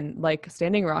Indigenous women, like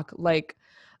Standing Rock, like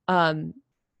um,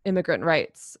 immigrant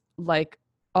rights, like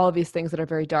all of these things that are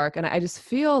very dark. And I just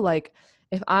feel like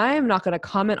if I'm not going to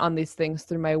comment on these things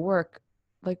through my work,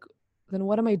 like, then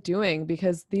what am I doing?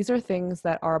 Because these are things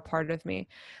that are a part of me.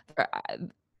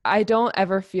 I don't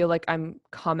ever feel like I'm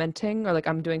commenting or like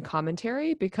I'm doing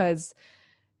commentary because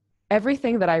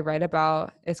everything that I write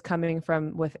about is coming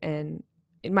from within.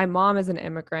 My mom is an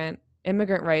immigrant.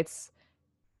 Immigrant rights,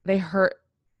 they hurt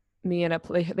me in a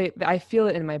place. I feel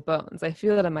it in my bones. I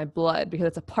feel it in my blood because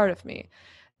it's a part of me.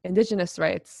 Indigenous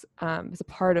rights is a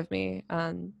part of me.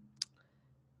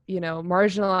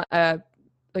 Marginal,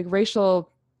 like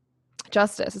racial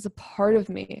justice is a part of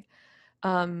me.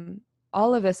 Um,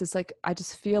 all of this is like I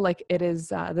just feel like it is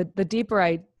the deeper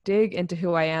I dig into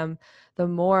who I am, the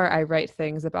more I write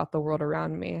things about the world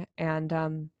around me, and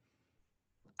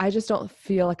I just don't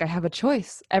feel like I have a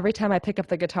choice. Every time I pick up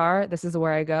the guitar, this is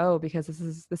where I go because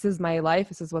this is my life.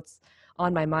 This is what's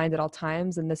on my mind at all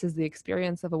times, and this is the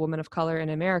experience of a woman of color in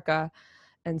America.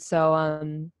 And so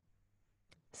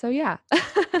yeah.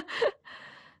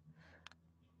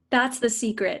 That's the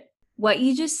secret. What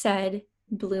you just said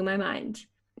blew my mind.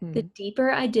 The Mm.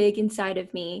 deeper I dig inside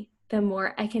of me, the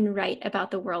more I can write about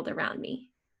the world around me.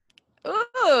 Ooh,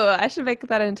 I should make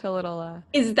that into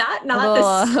Is that a not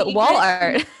the little wall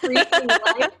secret to art. your freaking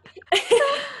life?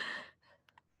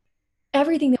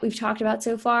 Everything that we've talked about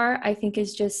so far, I think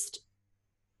is just,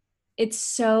 it's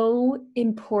so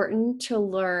important to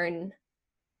learn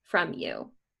from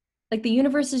you. Like the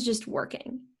universe is just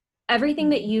working. Everything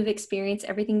that Mm. you've experienced,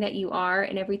 everything that you are,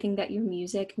 and everything that your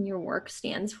music and your work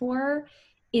stands for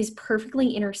is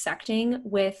perfectly intersecting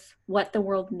with what the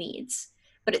world needs.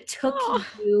 But it took Oh,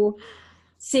 you yeah,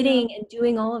 sitting and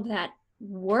doing all of that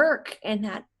work and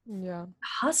that yeah.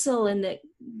 hustle and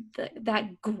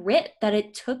that grit that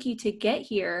it took you to get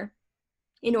here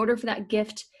in order for that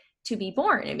gift to be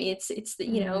born. I mean, it's the,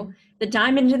 Mm. the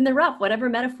diamond in the rough, whatever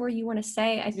metaphor you want to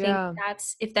say. I think Yeah.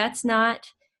 that's, if that's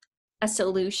not a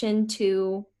solution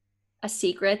to a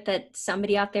secret that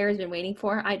somebody out there has been waiting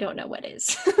for, I don't know what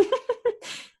is.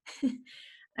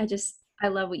 I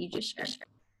love what you just shared.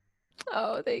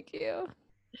 Oh, thank you.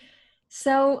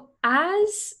 So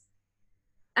as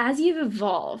you've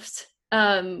evolved,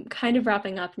 kind of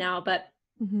wrapping up now, but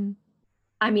Hmm.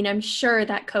 I mean, I'm sure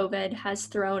that COVID has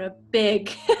thrown a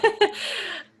big,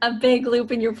 a big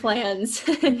loop in your plans.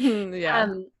 Yeah.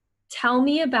 um, Tell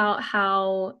me about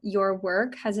how your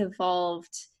work has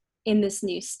evolved in this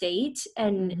new state,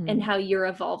 and Hmm. how you're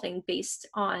evolving based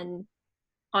on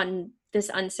this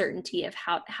uncertainty of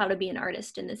how to be an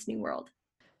artist in this new world.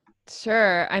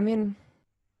 Sure. I mean,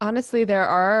 honestly, there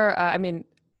are,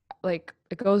 like,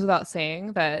 it goes without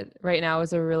saying that right now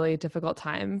is a really difficult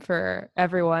time for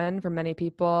everyone, for many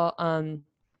people. I'm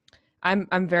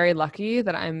very lucky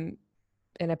that I'm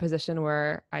in a position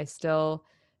where I still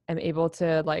am able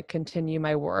to like continue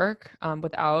my work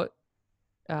without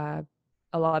uh,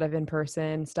 a lot of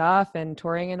in-person stuff and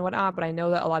touring and whatnot. But I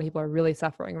know that a lot of people are really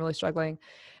suffering, really struggling.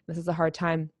 This is a hard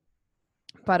time.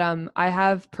 But I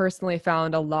have personally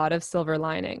found a lot of silver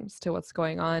linings to what's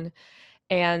going on.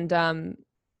 And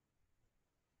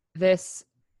this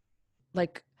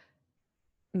like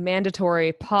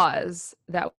mandatory pause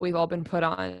that we've all been put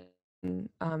on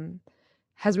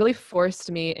has really forced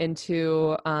me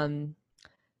into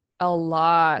a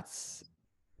lot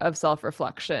of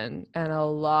self-reflection and a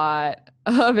lot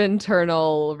of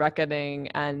internal reckoning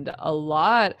and a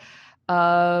lot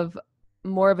of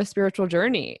more of a spiritual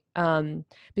journey,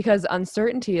 because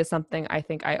uncertainty is something I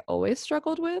think I always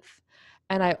struggled with.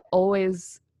 And I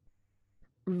always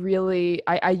really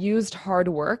I used hard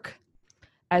work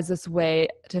as this way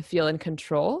to feel in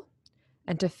control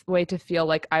and way to feel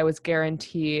like I was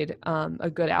guaranteed a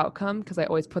good outcome because I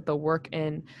always put the work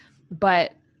in.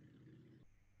 But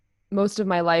most of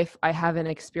my life, I haven't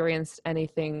experienced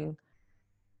anything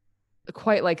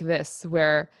quite like this,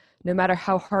 where no matter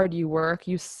how hard you work,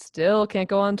 you still can't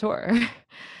go on tour.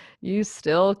 You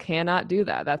still cannot do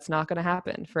that. That's not going to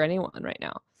happen for anyone right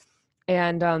now.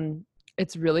 And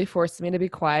it's really forced me to be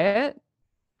quiet.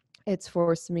 It's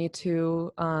forced me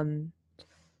to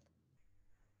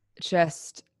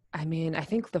I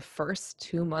think the first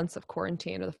 2 months of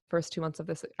quarantine or the first 2 months of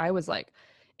this, I was like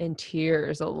in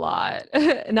tears a lot.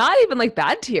 Not even like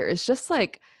bad tears, just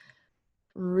like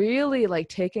really like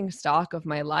taking stock of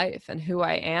my life and who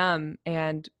I am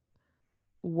and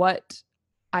what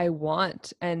I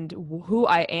want and who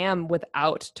I am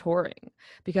without touring.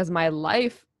 Because my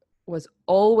life was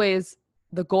always,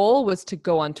 the goal was to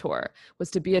go on tour, was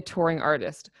to be a touring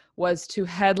artist, was to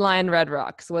headline Red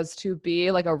Rocks, was to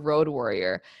be like a road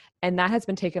warrior. And that has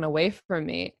been taken away from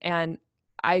me. And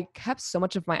I kept so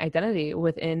much of my identity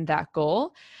within that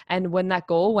goal. And when that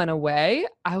goal went away,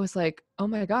 I was like, oh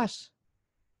my gosh,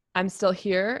 I'm still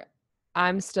here.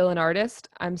 I'm still an artist.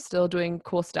 I'm still doing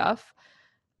cool stuff.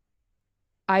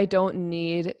 I don't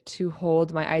need to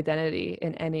hold my identity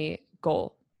in any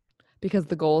goal because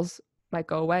the goals might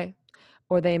go away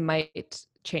or they might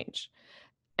change.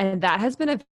 And that has been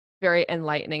a very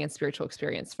enlightening and spiritual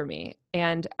experience for me.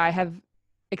 And I have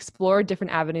explored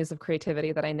different avenues of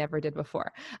creativity that I never did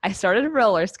before. I started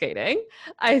roller skating.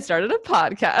 I started a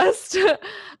podcast.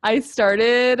 I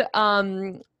started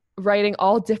writing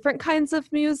all different kinds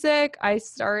of music. I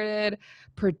started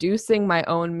producing my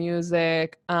own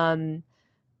music.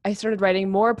 I started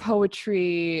writing more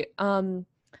poetry.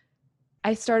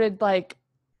 I started like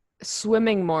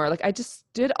swimming more. Like I just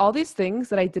did all these things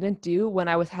that I didn't do when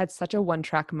I had such a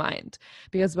one-track mind.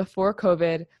 Because before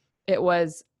COVID, it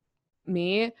was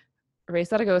me, Ray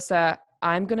Zaragoza,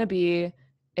 I'm going to be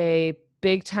a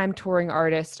big-time touring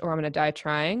artist or I'm going to die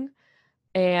trying.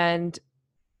 And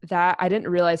that I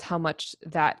didn't realize how much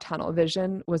that tunnel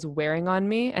vision was wearing on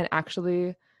me and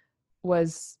actually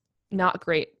was not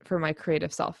great for my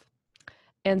creative self.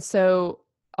 And so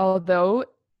although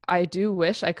I do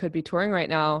wish I could be touring right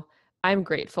now, I'm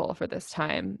grateful for this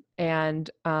time. And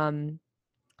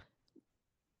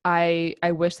I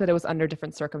wish that it was under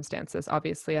different circumstances,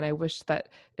 obviously. And I wish that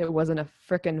it wasn't a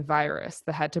frickin' virus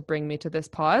that had to bring me to this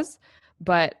pause.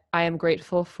 But I am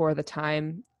grateful for the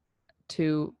time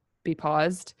to be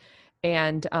paused.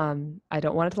 And I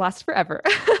don't want it to last forever.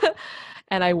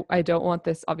 And I don't want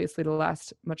this obviously to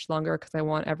last much longer because I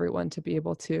want everyone to be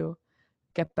able to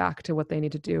get back to what they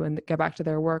need to do and get back to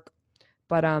their work.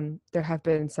 But there have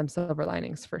been some silver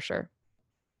linings for sure.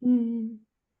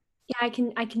 Yeah, I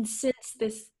can sense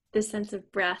this sense of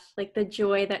breath, like the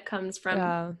joy that comes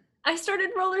from I started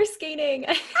roller skating.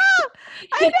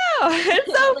 I know.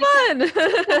 It's so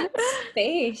fun.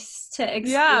 Space to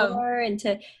explore and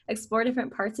to explore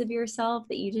different parts of yourself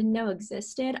that you didn't know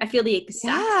existed. I feel the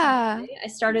exact same way. I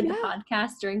started the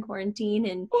podcast during quarantine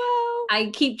and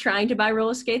I keep trying to buy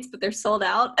roller skates, but they're sold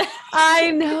out. I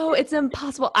know. It's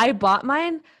impossible. I bought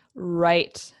mine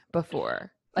right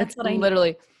before. That's what literally.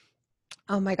 I know.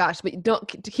 Oh my gosh, but don't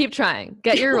keep trying.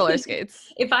 Get your roller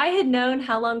skates. If I had known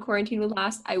how long quarantine would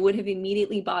last, I would have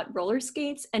immediately bought roller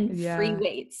skates and free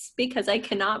weights because I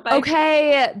cannot buy.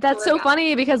 Okay, that's so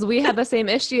funny because we had the same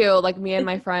issue, like me and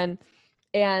my friend.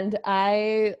 And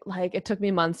it took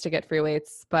me months to get free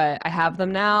weights, but I have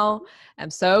them now. I'm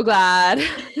so glad.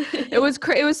 It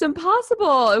was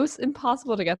impossible. It was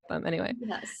impossible to get them anyway.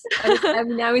 Yes.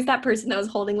 I was that person that was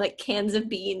holding like cans of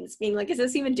beans being like, is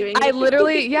this even doing anything? I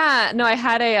literally, I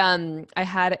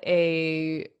had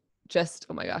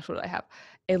oh my gosh, what did I have?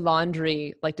 A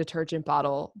laundry like detergent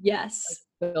bottle. Yes.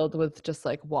 Filled with just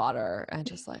like water and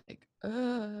just like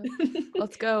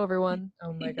Let's go, everyone.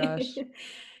 Oh my gosh.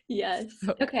 Yes.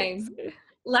 So Okay. crazy.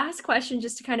 Last question,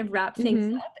 just to kind of wrap things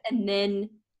Mm-hmm. up, and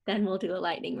then we'll do a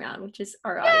lightning round, which is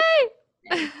our audience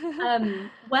Yay! today.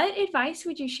 What advice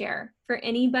would you share for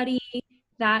anybody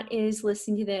that is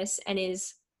listening to this and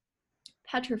is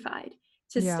petrified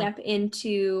to Yeah. step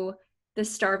into the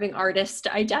starving artist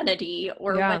identity,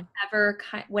 or Yeah.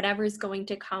 whatever is going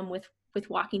to come with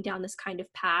walking down this kind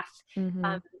of path? Mm-hmm.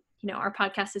 um, our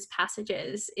podcast is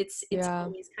Passages. It's Yeah.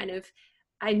 always kind of,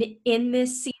 I'm in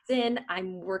this season,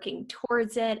 I'm working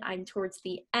towards it, I'm towards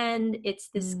the end, it's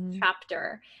this Mm-hmm.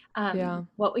 chapter. Yeah.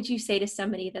 What would you say to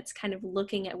somebody that's kind of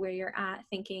looking at where you're at,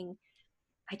 thinking,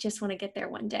 I just want to get there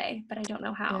one day, but I don't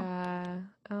know how? Yeah.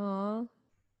 Oh,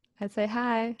 I'd say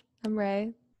hi. I'm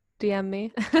Ray. DM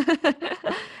me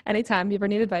anytime you ever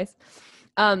need advice.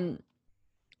 Um,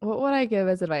 what would I give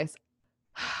as advice?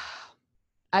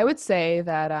 I would say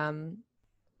that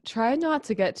try not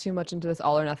to get too much into this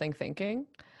all or nothing thinking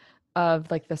of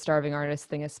like the starving artist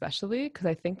thing, especially because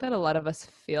I think that a lot of us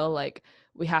feel like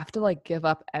we have to like give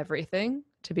up everything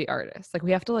to be artists. Like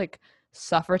we have to like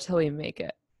suffer till we make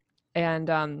it. And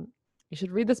you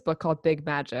should read this book called Big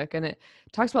Magic, and it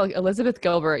talks about like Elizabeth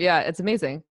Gilbert. Yeah, it's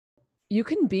amazing. You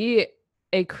can be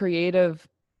a creative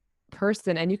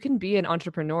person and you can be an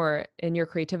entrepreneur in your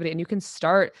creativity, and you can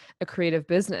start a creative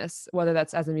business, whether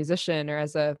that's as a musician or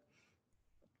as a,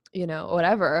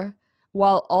 whatever,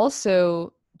 while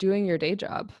also doing your day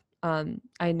job.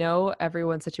 I know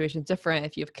everyone's situation is different.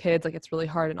 If you have kids, like it's really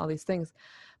hard and all these things.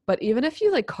 But even if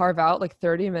you like carve out like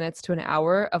 30 minutes to an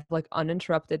hour of like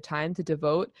uninterrupted time to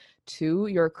devote to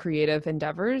your creative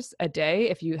endeavors a day,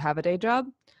 if you have a day job,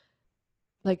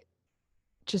 like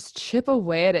just chip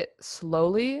away at it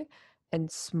slowly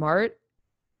and smart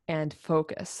and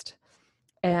focused.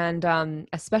 And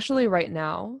especially right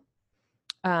now,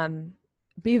 um,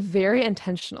 be very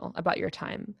intentional about your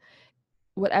time.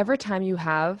 Whatever time you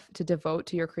have to devote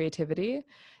to your creativity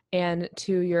and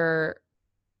to your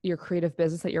creative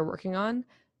business that you're working on,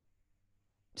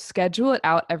 schedule it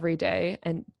out every day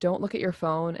and don't look at your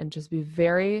phone, and just be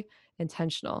very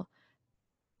intentional.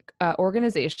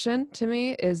 Organization to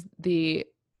me is the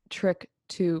trick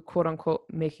to quote unquote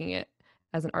making it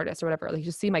as an artist or whatever. Like,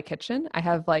 you see my kitchen, I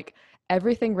have like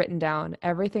everything written down,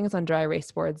 everything is on dry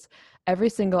erase boards, every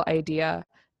single idea,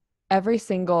 every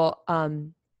single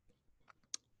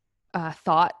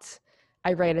thought,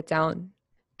 I write it down.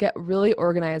 Get really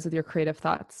organized with your creative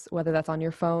thoughts, whether that's on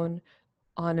your phone,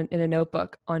 in a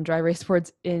notebook, on dry erase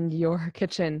boards in your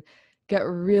kitchen. Get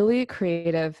really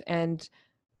creative, and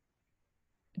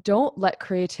don't let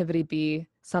creativity be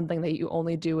something that you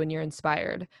only do when you're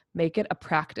inspired. Make it a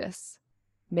practice.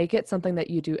 Make it something that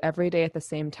you do every day at the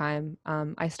same time.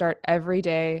 I start every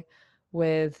day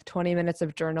with 20 minutes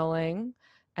of journaling,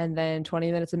 and then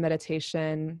 20 minutes of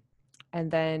meditation. And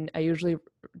then I usually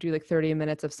do like 30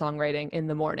 minutes of songwriting in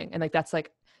the morning. And like, that's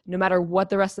like, no matter what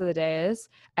the rest of the day is,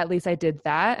 at least I did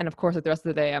that. And of course, like the rest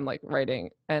of the day, I'm like writing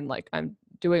and like I'm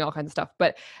doing all kinds of stuff.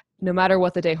 But no matter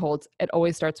what the day holds, it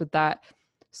always starts with that.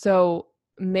 So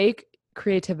make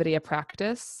creativity a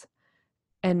practice,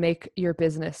 and make your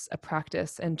business a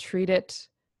practice, and treat it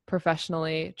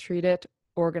professionally, treat it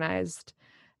organized.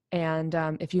 And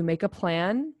if you make a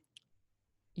plan,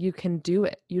 you can do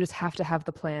it. You just have to have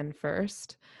the plan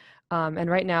first. And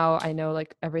right now, I know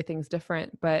like everything's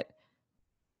different, but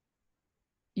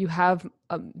you have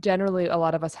generally, a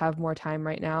lot of us have more time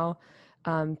right now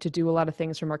to do a lot of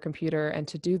things from our computer and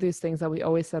to do these things that we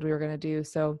always said we were going to do.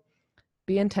 So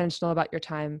be intentional about your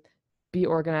time, be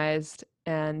organized,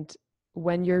 and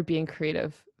when you're being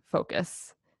creative,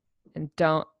 focus and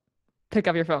don't pick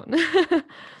up your phone.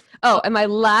 Oh, and my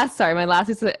last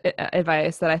piece of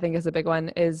advice that I think is a big one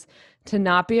is to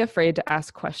not be afraid to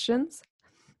ask questions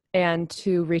and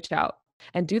to reach out,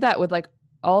 and do that with like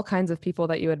all kinds of people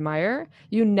that you admire.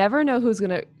 You never know who's going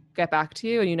to get back to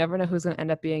you, and you never know who's going to end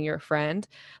up being your friend.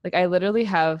 Like I literally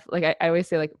have, like, I always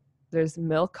say, like, there's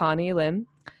Milk, Connie, Lim,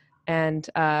 and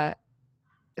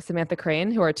Samantha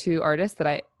Crane, who are two artists that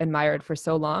I admired for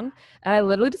so long. And I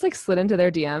literally just like slid into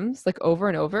their DMs like over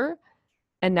and over.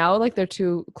 And now like they're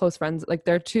two close friends. Like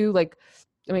they're two, like,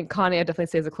 I mean, Connie, I definitely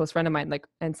say is a close friend of mine, like,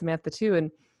 and Samantha too.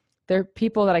 And they're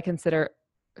people that I consider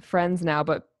friends now,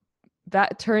 but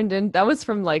that was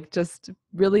from like just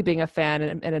really being a fan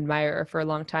and admirer for a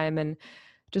long time. And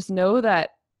just know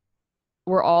that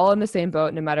we're all in the same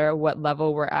boat no matter what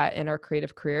level we're at in our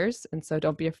creative careers. And so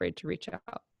don't be afraid to reach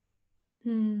out.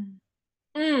 Mm.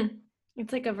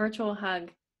 It's like a virtual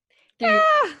hug through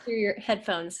your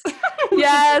headphones.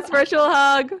 Yes, virtual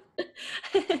hug.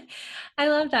 I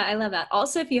love that. I love that.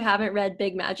 Also, if you haven't read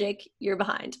Big Magic, you're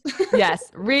behind. Yes,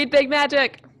 read Big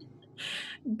Magic.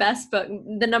 Best book,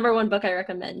 the number one book I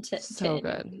recommend to So anyone.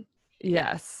 good.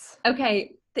 Yes.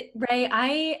 Okay, Ray,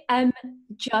 I am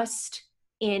just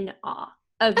in awe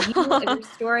of you, of your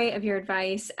story, of your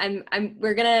advice.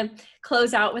 We're gonna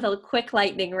close out with a quick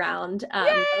lightning round.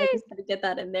 I just gotta get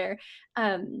that in there.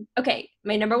 Okay,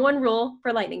 my number one rule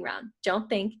for lightning round: don't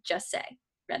think, just say.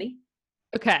 Ready?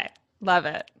 Okay, love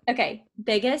it. Okay,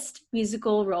 biggest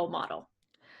musical role model.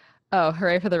 Oh,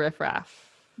 hooray for the Riff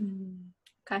Raff.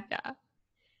 Okay. Yeah.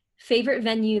 Favorite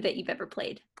venue that you've ever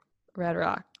played? Red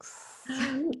Rocks.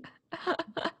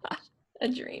 A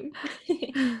dream.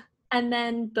 And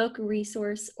then book,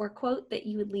 resource, or quote that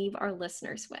you would leave our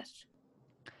listeners with.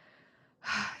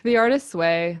 The Artist's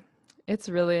Way. It's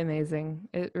really amazing.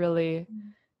 It really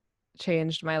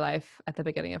changed my life at the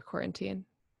beginning of quarantine.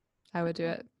 I would do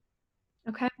it.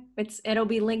 Okay. It'll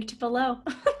be linked below.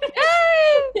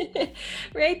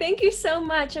 Ray, thank you so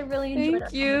much. I really enjoyed it.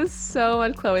 Thank you so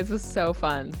much, Chloe. This was so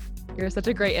fun. You're such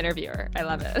a great interviewer. I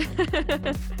love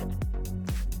it.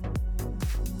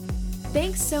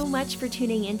 Thanks so much for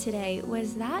tuning in today.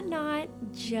 Was that not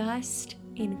just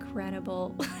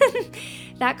incredible?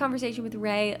 That conversation with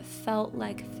Ray felt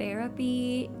like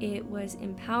therapy. It was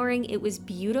empowering. It was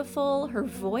beautiful. Her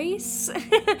voice.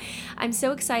 I'm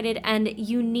so excited, and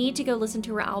you need to go listen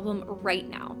to her album right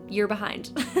now. You're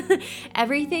behind.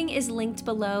 Everything is linked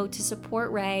below to support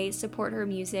Ray, support her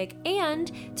music,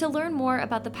 and to learn more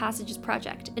about the Passages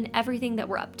Project and everything that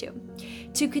we're up to.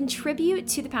 To contribute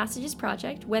to the Passages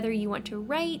Project, whether you want to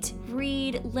write,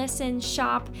 read, listen,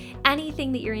 shop,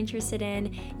 anything that you're interested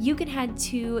in, you can head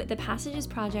to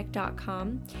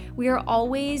thepassagesproject.com. We are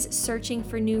always searching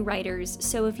for new writers,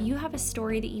 so if you have a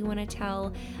story that you want to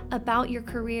tell about your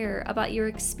career, about your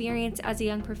experience as a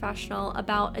young professional,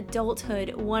 about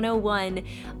adulthood 101,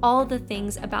 all the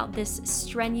things about this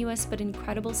strenuous but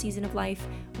incredible season of life,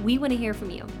 we want to hear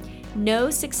from you. No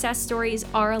success stories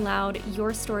are allowed.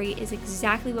 Your story is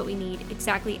exactly what we need,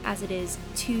 exactly as it is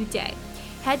today.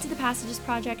 Head to the Passages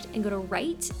Project and go to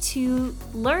Write to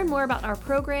learn more about our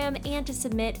program and to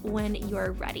submit when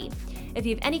you're ready. If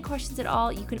you have any questions at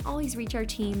all, you can always reach our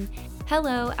team,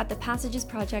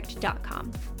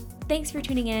 hello@thepassagesproject.com. Thanks for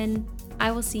tuning in.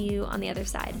 I will see you on the other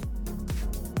side.